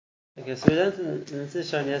Okay, so we learned in Mesilas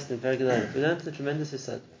Yesharim yesterday in perek, we learned a tremendous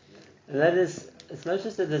yesod, and that is, it's not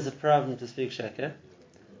just that there's a problem to speak sheker,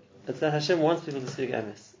 it's that Hashem wants people to speak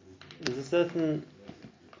emes. There's a certain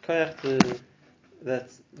koyach to that,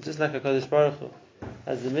 just like a Kodesh Baruch Hu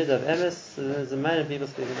has the mid of emes, so there's a man of people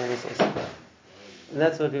speaking emes also. And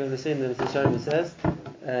that's what we're going to see in the Mesilas Yesharim. He says,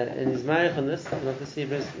 in his marich on this, we're going to see he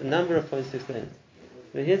brings a number of points to explain it.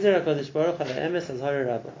 But here's the Kodesh Baruch Hu, emes as Hari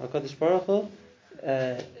Rabbah. Kodesh Baruch Hu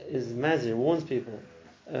is mazir, warns people,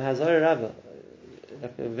 has Rabbah,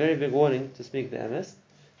 like a very big warning to speak the emes.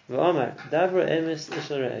 V'amar davra emes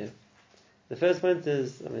ishal re'eyu. The first point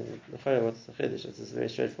is, what's the chiddush? It's a very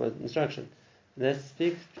straightforward instruction. Let's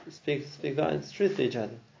speak the truth to each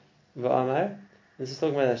other. V'amar, this is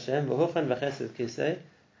talking about Hashem. V'huchan v'chesed kisei.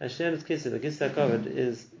 Hashem's kisei, the kisei covered,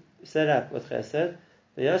 is set up with chesed.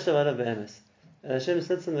 V'yashav alav be'emes. Hashem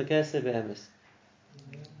sits in the kisei be'emes.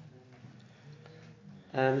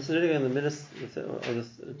 This is really in the middle of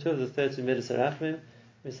two of the 30 midas harachmim.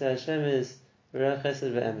 We say Hashem is Rav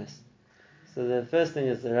Chesed ve'emes. So the first thing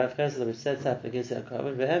is the Rav Chesed, which sets up the Kisei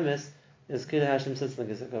HaKavod. Ve'emes is Kila Hashem sits in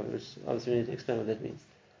the Kisei HaKavod, which obviously we need to explain what that means.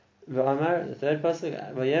 Ve'amar, the third pasuk,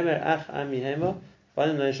 Vayemer ach am yihemo,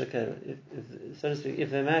 banim lo yishakeru. So to speak, if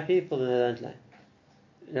they're my people, then they don't lie.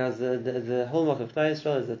 Now the hallmark of Klal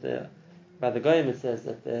Yisrael is that by the Goyim it says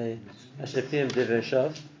that they Ashepim divrei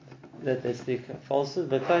shav, that they speak falsehood,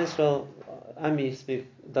 but Klal Yisrael, Ami speak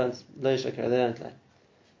don't lo yishakeru, they don't lie.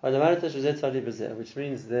 Which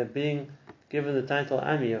means they're being given the title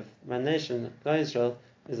Ami of my nation, Klal Yisrael,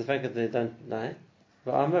 is the fact that they don't lie.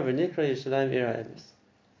 That's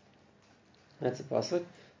a pasuk.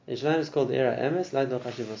 Yisrael is called Ira Emes, like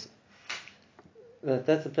Chashivos.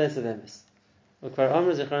 That's the place of Emes. The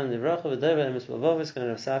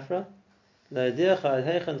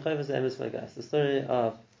story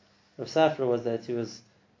of Rav Safra was that he was,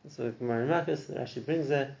 so Gemara in Makos, that actually brings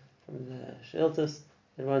there from the Sheiltos.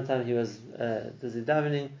 At one time he was busy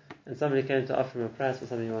davening, and somebody came to offer him a price for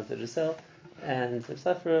something he wanted to sell, and Rav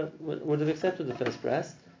Safra would have accepted the first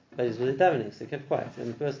price, but he was busy davening, so he kept quiet. And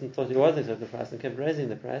the person thought he wasn't accepting the price and kept raising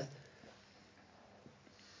the price.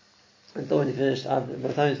 Until when he finished, by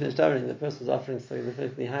the time he finished davening, the person was offering something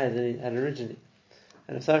significantly higher than he had originally.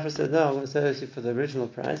 And Rav Safra said, "No, I'm going to sell you for the original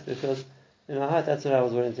price because in my heart that's what I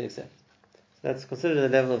was willing to accept." So that's considered the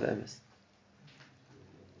level of emes.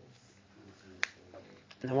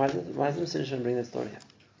 Now, why does Mesilas Yesharim bring that story here?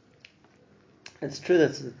 It's true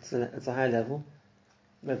that it's a high level,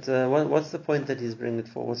 but what's the point that he's bringing it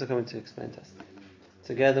for? What's it coming to explain to us?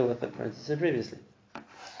 Together with the points he said previously.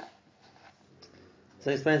 So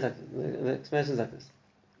he explains the explanation is like this.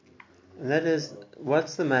 And that is,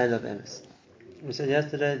 what's the mile of emes? We said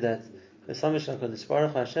yesterday that Hashem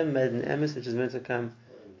made an emes which is meant to come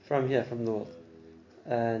from here, from the world.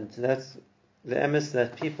 And that's the emes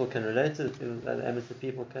that people can relate to, the emes that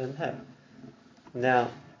people can have. Now,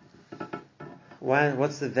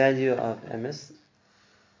 what's the value of emes?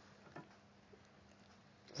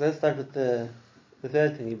 So let's start with the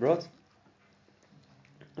third thing he brought,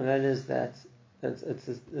 and that is that it's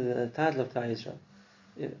the title of Klal Yisrael.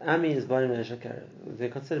 If Ami is banim lo yishakeru, they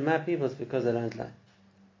consider my people it's because they don't lie.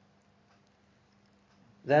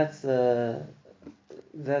 That's that.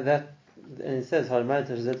 And it says,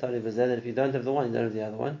 that if you don't have the one, you don't have the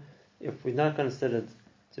other one. If we're not considered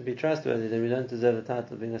to be trustworthy, then we don't deserve the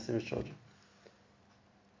title of being Hashem's children.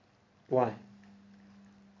 Why?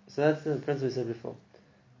 So that's the principle we said before.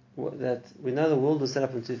 That we know the world was set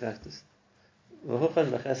up on two factors. The world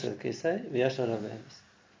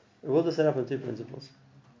was set up on two principles.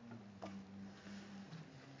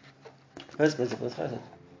 First principle is chesed.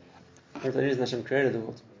 That's the reason Hashem created the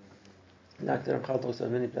world. Like the Ramchal talks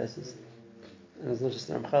about many places. And it's not just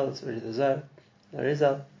the Ramchal, it's already the Zohar, the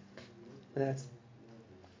Arizal. That's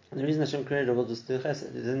the reason Hashem created the world was to chesed.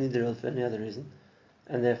 It didn't need the world for any other reason.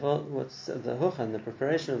 And therefore, what's the huchan, the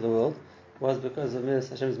preparation of the world, was because of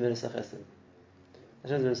Hashem's Mesilas Chesed.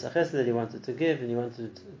 Hashem's Mesilas Chesed that He wanted to give, and He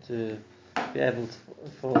wanted to be able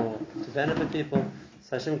to benefit people.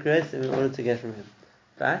 So Hashem creates them in order to get from Him.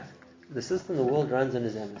 But the system the world runs on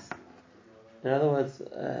is emes. In other words,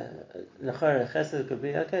 L'chara Chesed could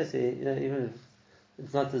be okay. So even if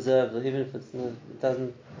it's not deserved, or even if it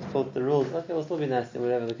doesn't fit the rules, okay, we'll still be nasty,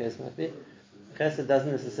 whatever the case might be. Chesed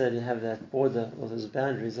doesn't necessarily have that border or those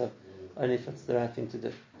boundaries of only if it's the right thing to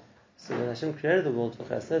do. So Hashem created the world for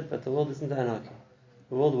Chesed, but the world isn't anarchy.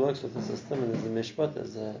 The world works with the system, and there's a mishpat,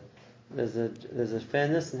 there's a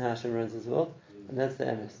fairness in how Hashem runs His world, and that's the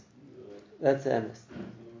emes. That's the emes.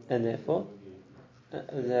 And therefore,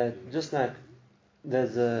 just like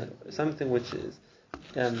there's something which is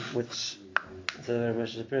So the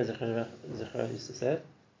Moshe Zechariah used to say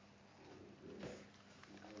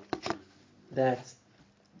that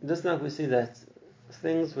in this night we see that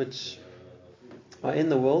things which are in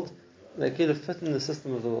the world, they kind of fit in the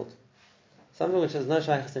system of the world. Something which has no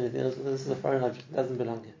shaykhs to anything else, this is a foreign object, it doesn't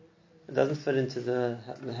belong here. It doesn't fit into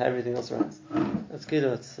how everything else runs. It's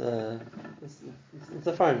kilo, it's a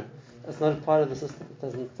foreigner. It's not a part of the system.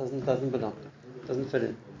 It doesn't belong. It doesn't fit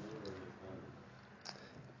in.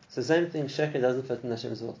 It's the same thing. Sheker doesn't fit in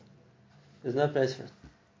Hashem's world. There's no place for it.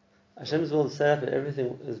 Hashem's world is set up, and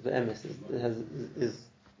everything is be'emes. Is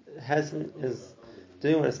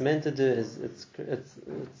doing what it's meant to do. It's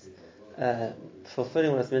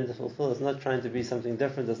fulfilling what it's meant to fulfill. It's not trying to be something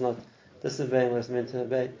different. It's not disobeying what it's meant to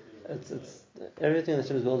obey. It's everything in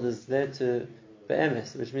Hashem's world is there to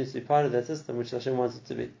be'emes, which means to be part of that system which Hashem wants it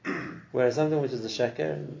to be. Whereas something which is a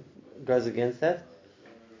sheker and goes against that,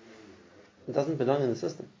 it doesn't belong in the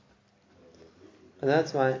system. And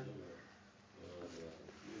that's why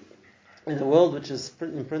in a world which is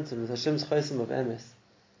imprinted with Hashem's chosim of emes,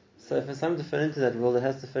 so for something to fit into that world, it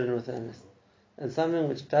has to fit in with emes. And something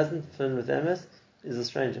which doesn't fit in with emes is a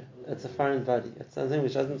stranger. It's a foreign body. It's something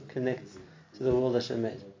which doesn't connect to the world Hashem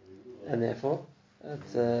made. And therefore,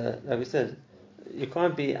 it's, like we said, you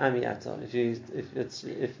can't be Ami Ato if it's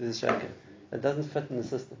shaker. It doesn't fit in the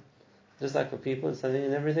system. Just like for people, it's something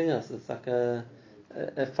in everything else. It's like a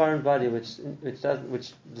foreign body which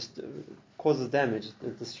just causes damage.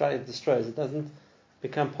 It destroys. It doesn't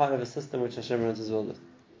become part of a system which Hashem runs His world with.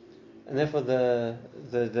 And therefore, the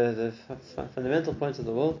fundamental point of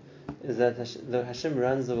the world is that Hashem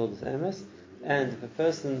runs the world with emes, and if a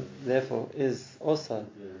person therefore is also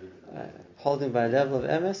holding by a level of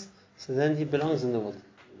emes, so then he belongs in the world.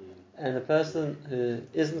 And a person who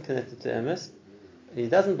isn't connected to emes, he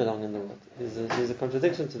doesn't belong in the world. He's a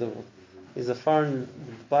contradiction to the world. He's a foreign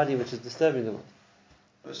body which is disturbing the world.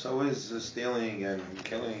 So is stealing and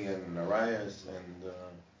killing and arayas and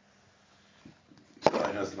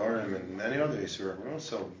Dvarim and any other Yisur, we're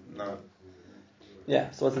also not.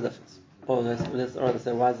 Yeah, so what's the difference? Or let's rather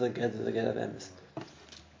say, why is the get of emes?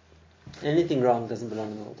 Anything wrong doesn't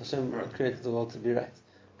belong in the world. Hashem created the world to be right.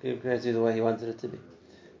 He created it the way He wanted it to be.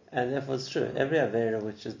 And therefore it's true. Every Avera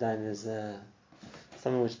which is done is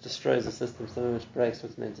something which destroys the system, something which breaks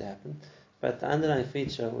what's meant to happen. But the underlying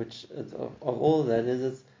feature which of all of that is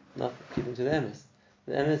it's not keeping to the emes.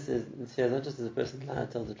 The emes is here not just as a person lying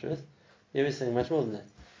to tell the truth. Here we're saying much more than that.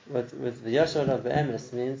 But with the Yashar of the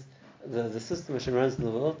emes means the system which runs in the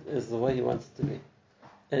world is the way He wants it to be.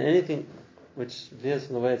 And anything which veers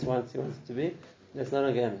from the way He wants it to be, it's not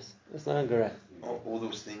on emes. It's not on right. All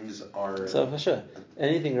those things are. So for sure,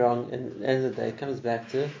 anything wrong, and at the end of the day, comes back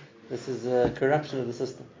to this is a corruption of the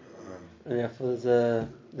system. And therefore,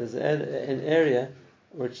 there's an area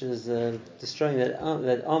which is destroying that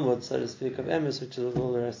amud, so to speak, of emes, which is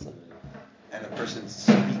all the rest of it. And a person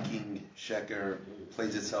speaking sheker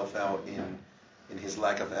plays itself out in his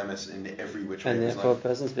lack of emes in every which way. And therefore, a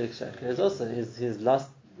person speaks sheker is also he's lost.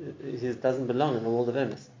 He doesn't belong in the world of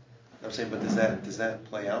emes. I'm saying, but does that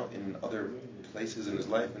play out in other places in his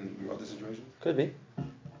life and other situations? Could be.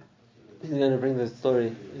 He's going to bring the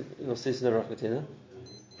story. You'll see in the Rakatina.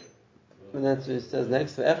 And that's what it says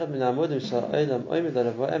next. One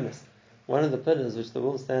of the pillars which the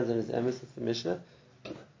world stands on is emes. It's the Mishnah.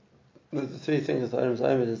 The three things the Olam's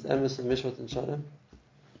Omed is emes and mishpat and shalom.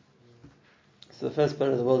 So the first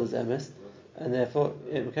pillar of the world is emes, and therefore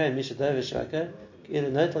it became mishadov v'shakar.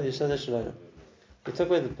 He took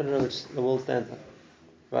away the pillar which the world stands on.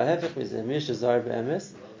 If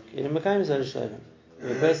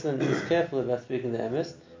a person is careful about speaking the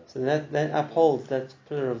emes, so that upholds that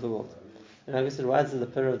pillar of the world. And like I said, why is it the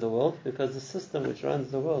pillar of the world? Because the system which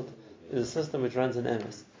runs the world is a system which runs in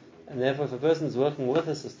emes. And therefore, if a person is working with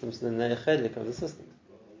a system, so then they're a chelik of the system.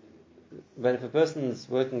 But if a person is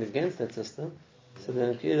working against that system, so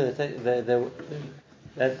then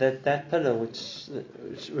that pillar, which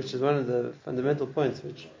is one of the fundamental points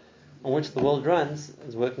on which the world runs,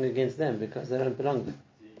 is working against them because they don't belong there.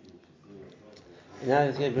 And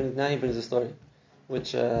now he brings a story,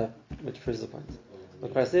 which proves the point.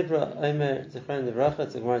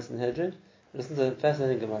 Listen to a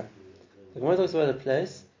fascinating Gemara. The Gemara talks about a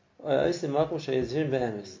place. There's a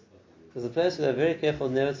place where they're very careful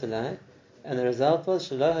never to lie, and the result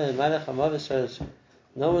was no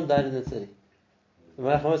one died in the city. The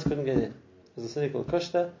Malach Hamas couldn't get in. There's a city called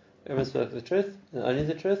Kushta. Everyone spoke the truth, and only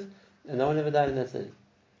the truth, and no one ever died in that city.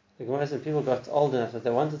 The Gemara said people got old enough that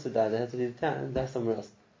they wanted to die, they had to leave the town and die somewhere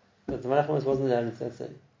else. But the Malach Hamas wasn't allowed in that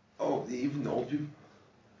city. Oh, even the old people?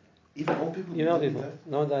 Even old people? Even old people.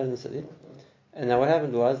 No one died in the city. And now what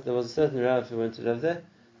happened was, there was a certain Rav who went to live there,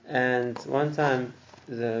 and one time,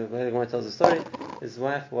 the way the Gemara tells the story, his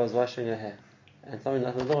wife was washing her hair, and someone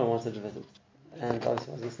knocked on the door and wanted to visit. And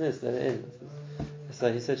obviously wasn't sniz, let her in.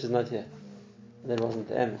 So he said she's not here. And that wasn't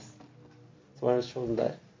the emes. So one of his children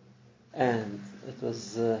died. And it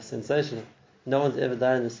was sensational. No one's ever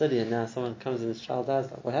died in the city, and now someone comes and his child dies.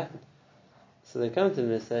 Like, what happened? So they come to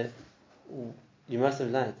him and they say, you must have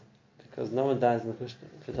lied, because no one dies in the Kushka,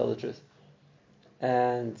 if you tell the truth.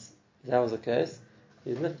 And that was the case.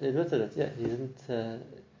 He admitted it. Yeah, he didn't.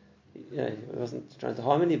 He wasn't trying to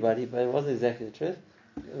harm anybody, but it wasn't exactly the truth.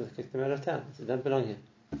 They kicked him out of town. He said, "Don't belong here.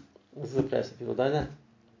 This is a place where people don't die."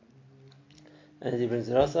 And he brings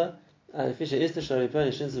it also. Fisher is the Shari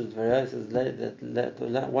Pony Shinsu Dvaria. He says that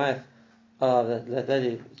the wife of that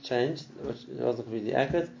lady changed, which wasn't completely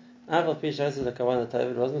accurate. Aval Fisher is the Kawana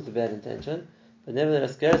Tov. It wasn't with a bad intention, but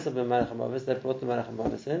nevertheless, Gersa b'Malach Hamavis. They brought the Malach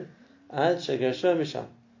Hamavis in. Ad Shegersho Misham.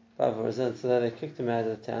 So they kicked him out of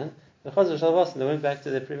the town. They went back to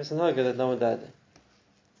their previous synagogue that no one died there.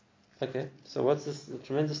 Okay, so what's this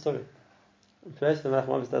tremendous story? First, the Malach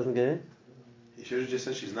Hamavis doesn't get in. He should have just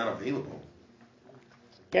said she's not available.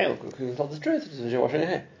 Yeah, we can tell the truth. She's washing her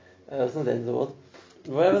hair. It's not the end of the world.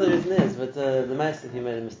 Whatever the reason is, but the master, he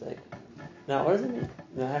made a mistake. Now, what does it mean?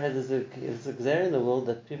 There's a gzera in the world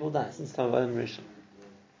that people die since time of Adam Rishon.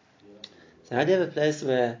 So how do you have a place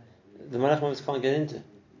where the Malach Hamavis can't get into?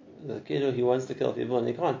 The kid, he wants to kill people and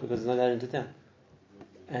he can't because he's not allowed into town.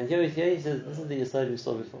 And here he says, this is the aside we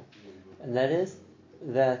saw before. And that is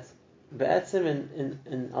that Be'atzim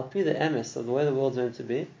in Alpi the emes of the way the world's meant to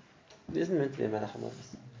be, it isn't meant to be a Malach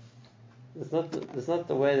Hamavis. It's not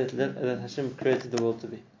the way that Hashem created the world to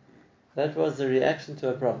be. That was the reaction to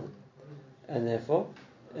a problem. And therefore,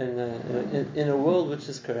 in a world which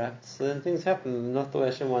is corrupt, so then things happen not the way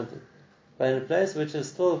Hashem wanted. But in a place which is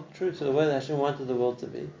still true to the way that Hashem wanted the world to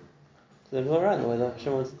be, so then we're around the way that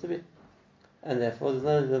Hashem wants it to be. And therefore, the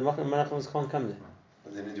Malach Hamavis can't come there.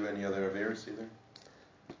 But they didn't do any other Averis either?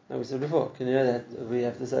 Like we said before, can you know that we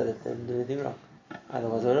have to say that they didn't do anything wrong?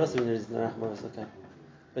 Otherwise, what else would there is the Malach Hamavis will come?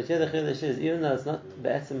 But here the Chiddush is, even though it's not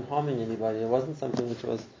Be'atzim harming anybody, it wasn't something which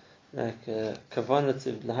was like Kavanah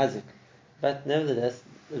to Lahazik. But nevertheless,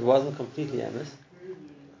 it wasn't completely emes.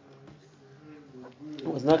 It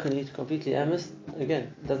was not completely emes.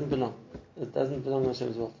 Again, it doesn't belong. It doesn't belong to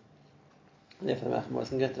Hashem's world. Therefore, the Malach Hamavis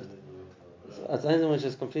can get it. So it's only which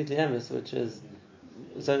is completely emes, which is,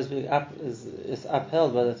 so to speak, is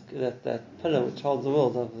upheld by that pillar which holds the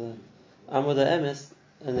world of the amud emes,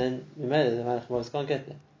 and then we made it. The Malach Hamavis can't get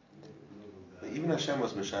there. But even Hashem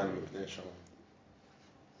was Meshanim B'nei Shalom.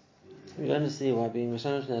 We're going to see why being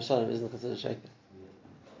Meshanim B'nei Shalom isn't considered shaker.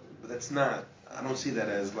 But that's not. I don't see that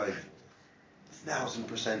as like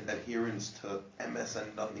 1,000% adherence to MS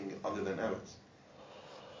and nothing other than MS.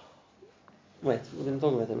 Wait, we're going to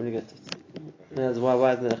talk about that when we get to it. That's why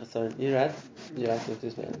isn't it a chesaron? You're right. You have to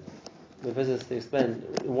explain it. The first is to explain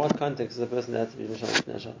in what context is a person that has to be Meshanim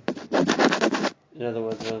B'nei Shalom. In other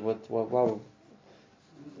words, what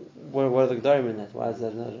are the Gedarim in that? Why is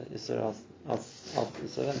that not Yisrael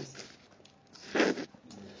Yisrael?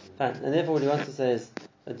 Fine. And therefore what he wants to say is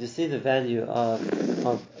that you see the value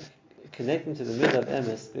of connecting to the middle of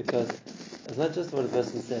emes, because it's not just what a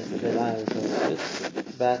person says that they lie and tell the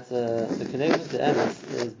truth, but the connection to emes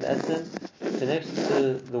is the connection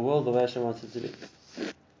to the world the way Hashem wants it to be.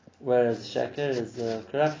 Whereas shaker is the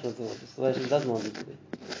corruption of the world, it's the way Hashem doesn't want it to be.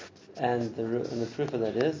 And the proof of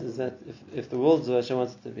that is that if the world's the way Hashem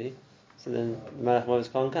wants it to be, so then the Malach Hamavis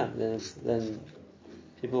can't come. Then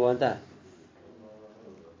people won't die.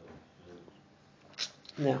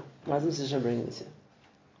 Now, why is Mesilas Yesharim bringing this here?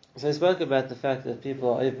 So he spoke about the fact that people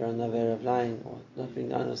are over on the way of lying or not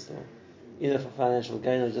being honest, or either for financial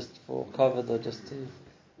gain or just for cover or just to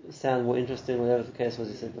sound more interesting, whatever the case was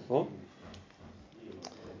he said before.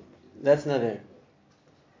 That's Naver.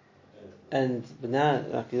 But now,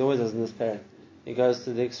 like he always does in this perek, he goes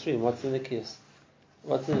to the extreme. What's in the kiyas?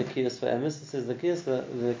 What's in the kiyas for emes? He says the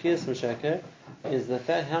kiyas from shaker is the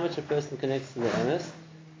fact how much a person connects to the emes.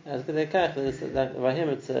 As good it's like by him,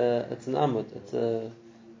 it's an amud. It's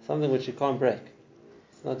something which you can't break.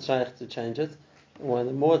 It's not shaykh to change it. When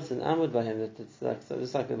the more it's an amud by him, that it's like so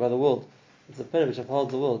just like by the world. It's a pillar which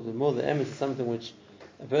upholds the world. The more the emes is something which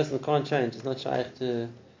a person can't change. It's not shaykh to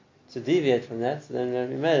deviate from that. So then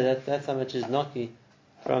we made it. That's how much is noki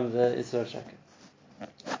from the Isra Shaker.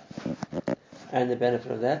 And the benefit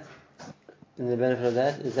of that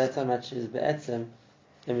is that's how much is be'etzem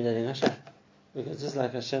emulating Hashem. Because just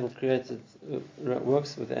like Hashem created,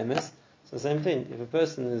 works with emes, so same thing. If a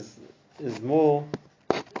person is more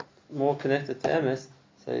connected to emes,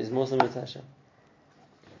 so he's more similar to Hashem.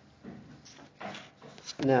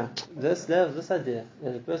 Now, this idea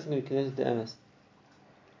that a person can be connected to Emes,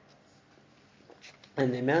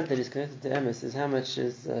 and the amount that is connected to Emes is how much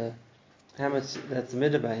that's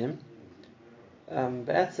emitted by him.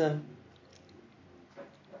 But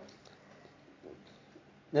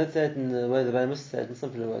let's say it in the way the Bible said, in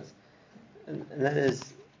simpler words, and that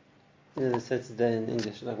is, they say today in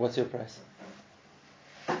English, like, what's your price?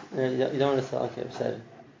 You don't want to sell. Okay,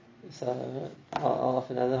 so I'll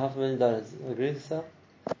offer another $500,000. Agree to sell?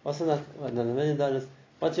 Also not another $1 million.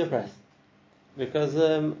 What's your price? Because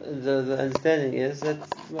the understanding is that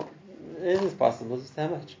it is possible, just how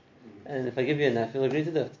much. And if I give you enough, you'll agree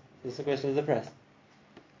to do it. It's a question of the price.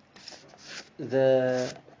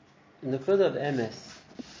 The Nukud of MS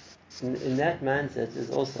in that mindset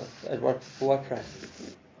is also for what price?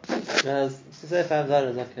 Whereas to say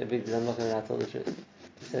 $5, okay, big deal. I'm not going to tell the truth.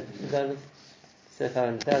 To say $50, to say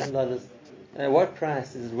 $500,000. At what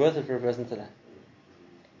price is it worth it for a person to lie?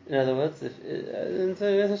 In other words, so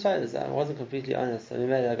let's try this out. I wasn't completely honest, so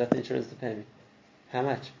maybe I got the insurance to pay me. How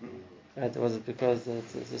much? Right? Was it because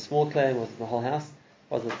it's a small claim? Was it the whole house?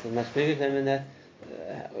 Was it a much bigger claim than that?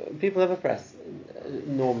 People have a price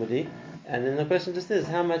normally, and then the question just is,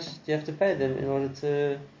 how much do you have to pay them in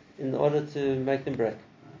order to make them break?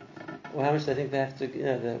 Or how much do they think they have to?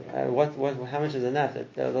 How much is enough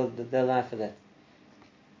that they'll lie for that?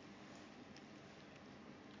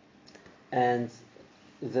 And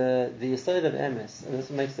the yesod of emes, and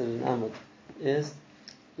this makes it an amud, is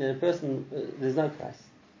a person. There's no price.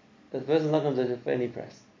 The person is not going to do it for any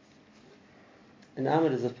price. An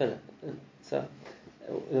amud is a perek. So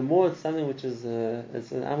the more it's something which is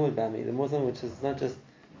it's an amud by me, the more something which is not just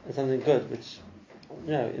something good, which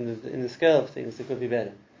in the scale of things it could be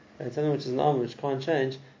better, and something which is an amud which can't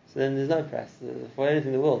change. So then there's no price for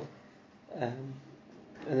anything in the world. And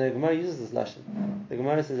the Gemara uses this lashon. The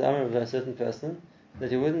Gemara says amud of a certain person that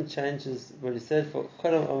he wouldn't change what he said for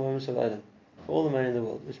all the money in the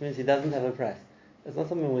world, which means he doesn't have a price. It's not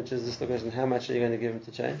something which is just the question how much are you going to give him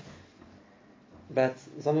to change, but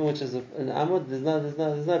something which is an amud.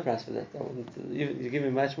 There's no price for that. You give me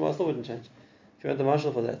much more, I still wouldn't change. If you want the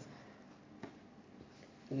marshal for that,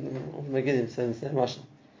 I'll give him same marshal.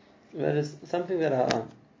 That is something that I own.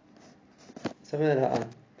 I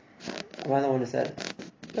might not want to sell it.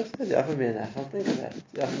 That's good. You offer me enough. I'll think about it.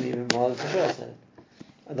 You offer me even more, for sure I'll sell it.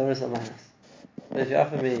 I don't want to sell my house. But if you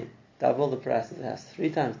offer me double the price of the house, 3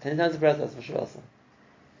 times, 10 times the price, that's for sure I'll sell.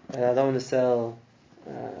 I don't want to sell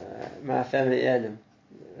my family heirloom.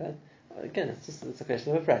 Right? Again, it's a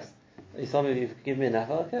question of a price. You told me if you could give me enough,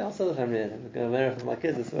 okay, I'll sell the family heirloom. I'm going to marry for my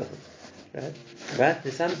kids, it's worth it. Right? But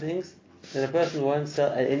there's some things that a person won't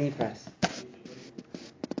sell at any price.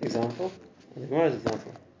 Example, the Gemara's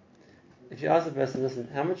example. If you ask a person, listen,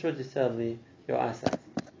 how much would you sell me your eyesight?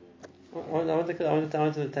 I want to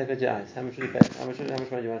take out your eyes. How much would you pay? How much money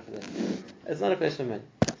do you want for that? It's not a question of money.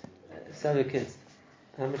 Sell your kids.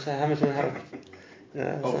 How much would help?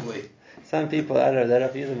 Hopefully. Some people, I don't know, they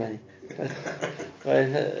offer you the money.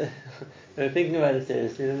 But they're thinking about it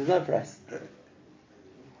seriously, there's no price.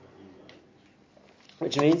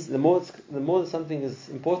 Which means the more something is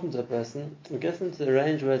important to a person, it gets into the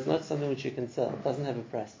range where it's not something which you can sell. It doesn't have a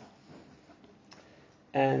price.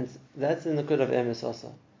 And that's in the Kud of Emes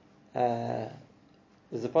also.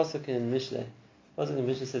 There's a pasuk in Mishlei. The pasuk in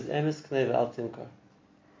Mishlei says, Emes kneva al timkar.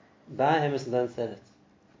 Buy Emes and don't sell it.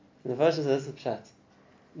 And the first says, this is pshat.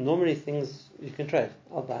 Normally things you can trade.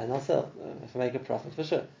 I'll buy and I'll sell. If I make a profit, for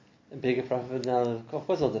sure. A bigger profit, now of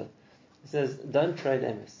course I'll do it. It says, don't trade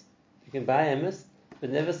Emes. You can buy Emes, but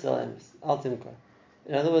never sell Emes. Al timkar.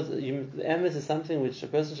 In other words, Emes is something which a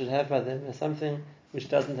person should have by them as something which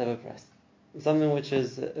doesn't have a price. Something which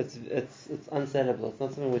is it's unsellable. It's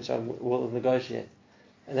not something which I will negotiate,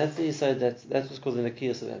 and that's the yesod that's what's called the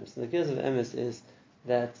nekiyos of emes. The nekiyos of emes is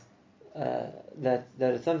that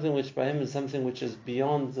it's something which by him is something which is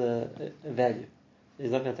beyond value.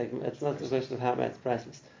 He's not going to take. It's not a question of how much. It's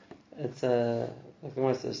priceless. It's like the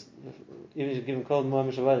Gemara says, even if you give him cold more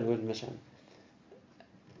mishavah, it wouldn't misham.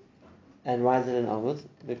 And why is it an amud?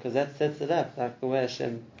 Because that sets it up like the way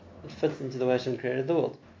Hashem, it fits into the way Hashem created the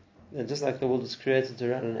world. And just like the world was created to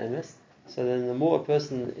run on MS, so then the more a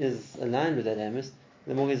person is aligned with that MS,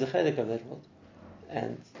 the more he's a chelik of that world.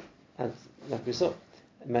 And like we saw,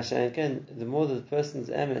 the more the person's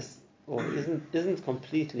MS or isn't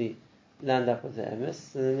completely lined up with the MS,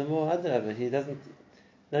 so then the more other he doesn't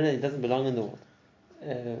belong in the world.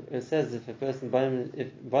 It says if a person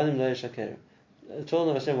if banim lo yeshakeru,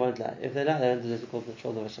 children of Hashem won't lie. If they lie, they don't do this called the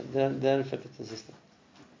children of Hashem. They don't fit into the system.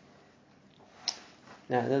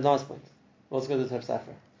 Now, the last point. Let's go to the Top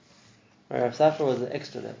Safra. Rav Safra was the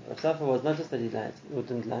extra level. Rav Safra was not just that he lied or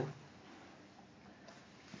didn't lie.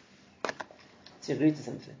 He agreed to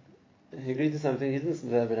something. He didn't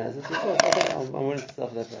verbalize it. He thought, okay, I'm willing to sell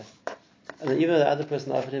for that price. And then even though the other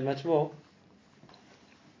person offered him much more,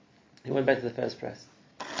 he went back to the first price.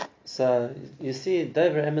 So you see,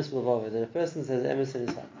 Dover emes will evolve, that a person says emes in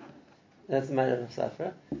his heart. That's the matter of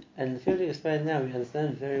Safra. And the field we explained now, we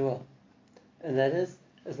understand very well. And that is,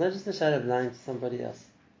 it's not just the shadow of lying to somebody else.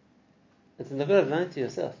 It's the good of lying to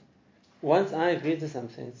yourself. Once I agree to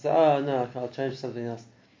something, so, oh no, I'll change something else.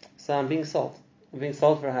 So I'm being sold. I'm being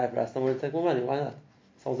sold for a higher price. I'm going to take more money. Why not?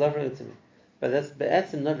 Someone's offering it to me. But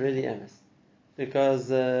that's not really emes. Because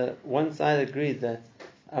once I agreed that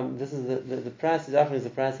this is the price he's offering is the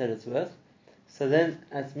price that it's worth, so then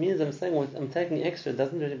it means I'm saying what I'm taking extra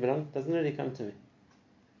doesn't really come to me.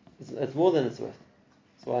 It's more than it's worth.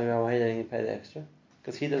 So why are you letting him pay the extra?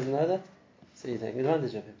 Because he doesn't know that, so you're taking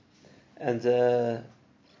advantage of him. And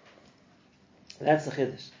that's a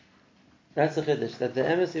chiddush. That's a chiddush. That the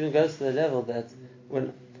emes even goes to the level that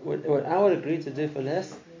when I would agree to do for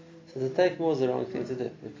less, so to take more is the wrong thing to do.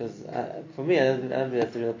 Because for me, I don't believe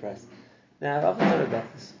that's the real price. Now, I've often thought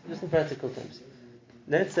about this, just in practical terms.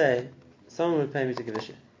 Let's say someone would pay me to give a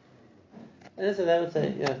shir. And let's say they would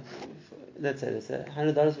say, let's say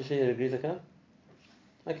 $100 for shir, you agree to come?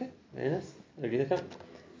 Okay, very nice. I agree to come.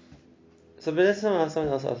 So, but let's say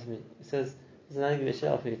someone else offers me. He says, I give you a shir,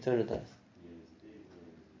 I'll offer you $200.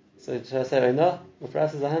 So should I say, oh no, the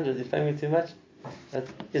price is 100, you're paying me too much? But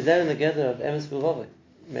is that in the gather of emes b'lvavik?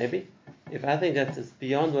 Maybe. If I think that it's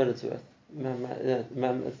beyond what it's worth,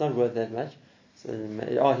 it's not worth that much. So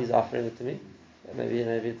he's offering it to me. Maybe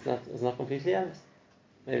it's not completely emes.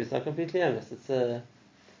 Maybe it's not completely emes.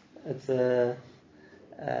 It's a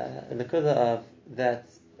nekuda of that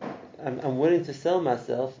I'm willing to sell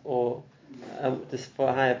myself or just for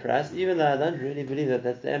a higher price, even though I don't really believe that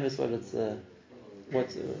that's the emes and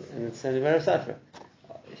it's only Rav Safra.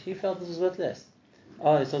 He felt this was worth less.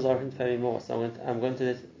 He's offering to pay me more, so I'm going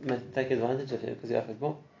to take advantage of him because he offered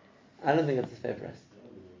more. I don't think it's a fair price.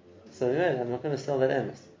 So anyway, I'm not going to sell that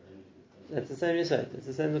emes. That's the same yisod. It's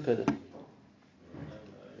the same nekuda.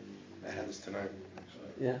 I had this tonight.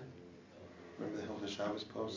 Yeah. Remember the Hilchos Shabbos post?